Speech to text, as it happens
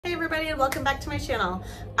everybody and welcome back to my channel.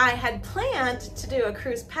 I had planned to do a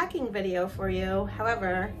cruise packing video for you.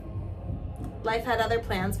 However, life had other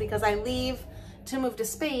plans because I leave to move to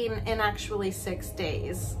Spain in actually 6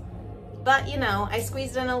 days. But you know, I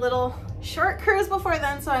squeezed in a little short cruise before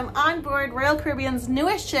then, so I'm on board Royal Caribbean's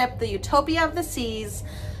newest ship, the Utopia of the Seas.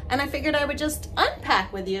 And I figured I would just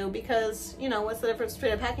unpack with you because, you know, what's the difference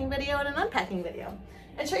between a packing video and an unpacking video?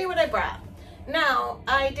 And show you what I brought. Now,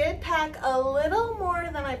 I did pack a little more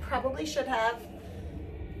than I probably should have,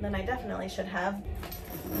 than I definitely should have.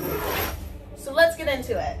 So let's get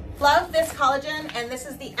into it. Love this collagen, and this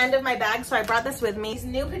is the end of my bag, so I brought this with me. These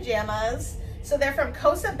new pajamas, so they're from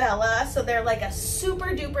Cosa Bella, so they're like a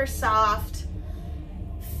super duper soft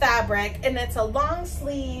fabric, and it's a long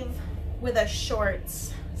sleeve with a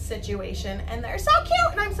shorts situation, and they're so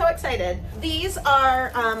cute and I'm so excited. These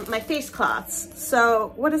are my face cloths.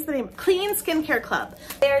 So what is the name? Clean Skincare Club.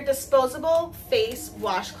 They're disposable face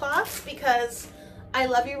washcloths because I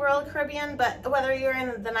love you, Royal Caribbean, but whether you're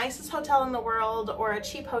in the nicest hotel in the world or a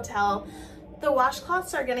cheap hotel, the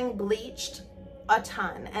washcloths are getting bleached a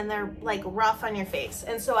ton and they're like rough on your face.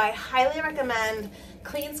 And so I highly recommend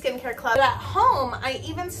Clean Skincare Club. At home, I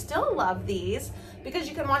even still love these because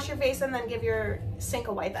you can wash your face and then give your sink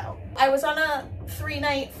a wipe out. I was on a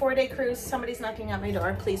 3-night, 4-day cruise. Somebody's knocking at my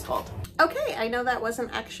door. Please hold. Okay, I know that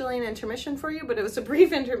wasn't actually an intermission for you, but it was a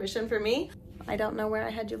brief intermission for me. I don't know where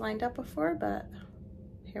I had you lined up before, but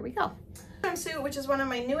here we go. Swimsuit, which is one of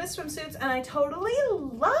my newest swimsuits, and I totally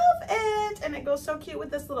love it. And it goes so cute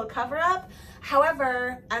with this little cover up.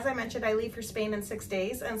 However, as I mentioned, I leave for Spain in 6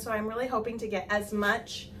 days, and so I'm really hoping to get as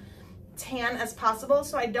much tan as possible.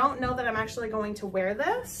 So I don't know that I'm actually going to wear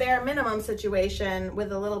this. Bare minimum situation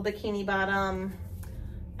with a little bikini bottom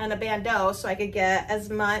and a bandeau so I could get as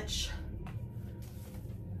much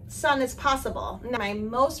sun as possible. Now, my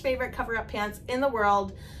most favorite cover-up pants in the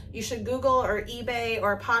world, you should Google or eBay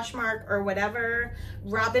or Poshmark or whatever,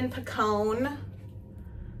 Robin Picone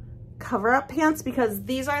cover-up pants, because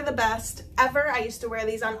these are the best ever. I used to wear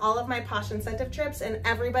these on all of my Posh incentive trips and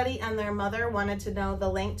everybody and their mother wanted to know the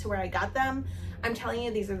link to where I got them. I'm telling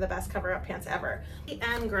you, these are the best cover-up pants ever.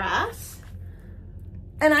 And grass.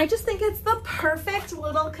 And I just think it's the perfect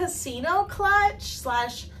little casino clutch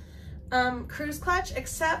slash cruise clutch,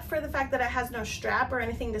 except for the fact that it has no strap or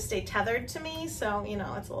anything to stay tethered to me. So, you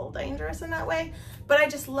know, it's a little dangerous in that way, but I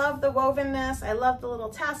just love the wovenness. I love the little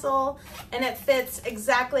tassel, and it fits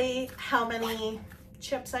exactly how many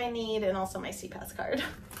chips I need, and also my CPAS card.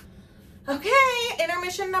 Okay,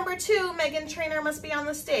 intermission number 2, Megan Trainor must be on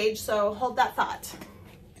the stage, so hold that thought.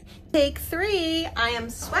 Take 3, I am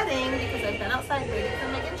sweating because I've been outside waiting for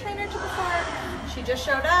Megan Trainor to perform. She just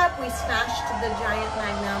showed up. We smashed the giant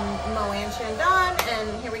Magnum Moet Chandon,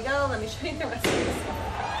 and here we go. Let me show you the rest of the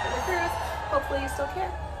stuff for the cruise. Hopefully you still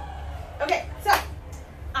care. Okay, so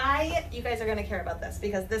you guys are gonna care about this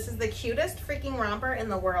because this is the cutest freaking romper in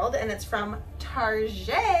the world, and it's from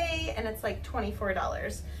Target, and it's like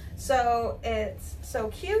 $24. So it's so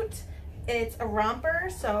cute. It's a romper,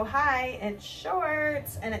 so high, it's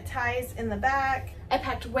shorts, and it ties in the back. I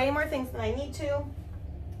packed way more things than I need to.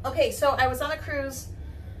 Okay, so I was on a cruise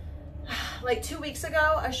like 2 weeks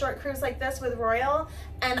ago, a short cruise like this with Royal,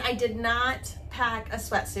 and I did not pack a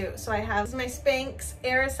sweatsuit. So I have my Spanx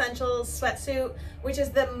Air Essentials sweatsuit, which is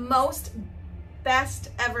the best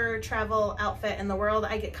ever travel outfit in the world.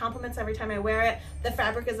 I get compliments every time I wear it. The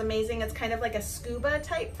fabric is amazing. It's kind of like a scuba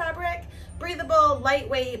type fabric, breathable,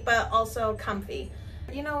 lightweight, but also comfy.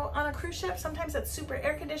 You know, on a cruise ship, sometimes it's super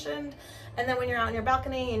air conditioned, and then when you're out on your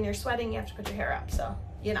balcony and you're sweating, you have to put your hair up. So,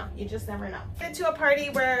 you know, you just never know. Get to a party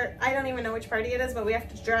where I don't even know which party it is, but we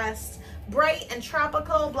have to dress bright and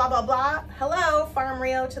tropical, blah, blah, blah. Hello, Farm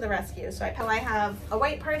Rio to the rescue. So I have a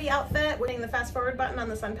white party outfit, hitting the fast forward button on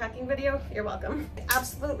this unpacking video. You're welcome.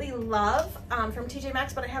 Absolutely love from TJ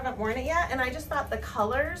Maxx, but I haven't worn it yet. And I just thought the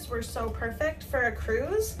colors were so perfect for a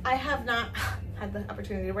cruise. I have not had the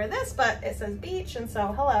opportunity to wear this, but it says beach, and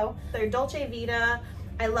so hello. They're Dolce Vita.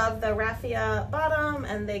 I love the raffia bottom,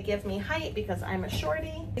 and they give me height because I'm a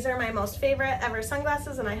shorty. These are my most favorite ever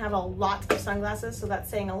sunglasses, and I have a lot of sunglasses, so that's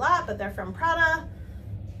saying a lot, but they're from Prada.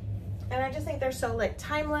 And I just think they're so like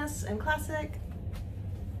timeless and classic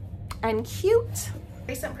and cute.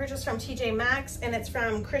 Recent purchase from TJ Maxx, and it's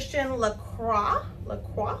from Christian Lacroix.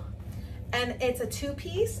 And it's a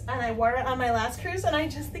 2-piece, and I wore it on my last cruise, and I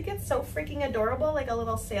just think it's so freaking adorable, like a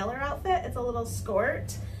little sailor outfit. It's a little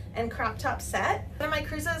skirt and crop top set. One of my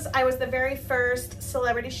cruises, I was the very first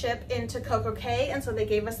celebrity ship into Coco Cay, and so they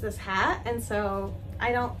gave us this hat, and so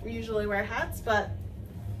I don't usually wear hats, but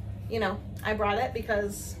you know, I brought it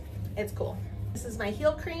because it's cool. This is my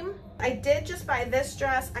heel cream. I did just buy this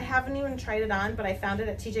dress. I haven't even tried it on, but I found it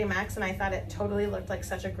at TJ Maxx and I thought it totally looked like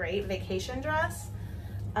such a great vacation dress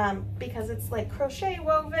because it's like crochet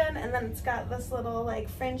woven and then it's got this little like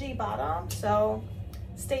fringy bottom. So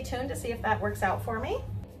stay tuned to see if that works out for me.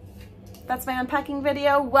 That's my unpacking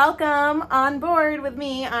video. Welcome on board with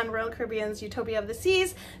me on Royal Caribbean's Utopia of the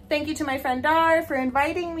Seas. Thank you to my friend Dar for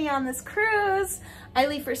inviting me on this cruise. I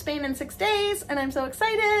leave for Spain in 6 days and I'm so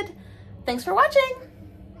excited. Thanks for watching.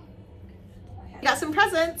 Got some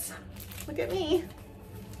presents. Look at me.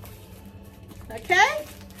 Okay.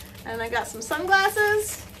 And I got some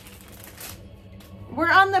sunglasses.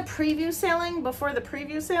 We're on the preview sailing before the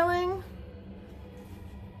preview sailing.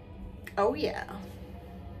 Oh yeah.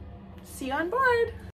 See you on board.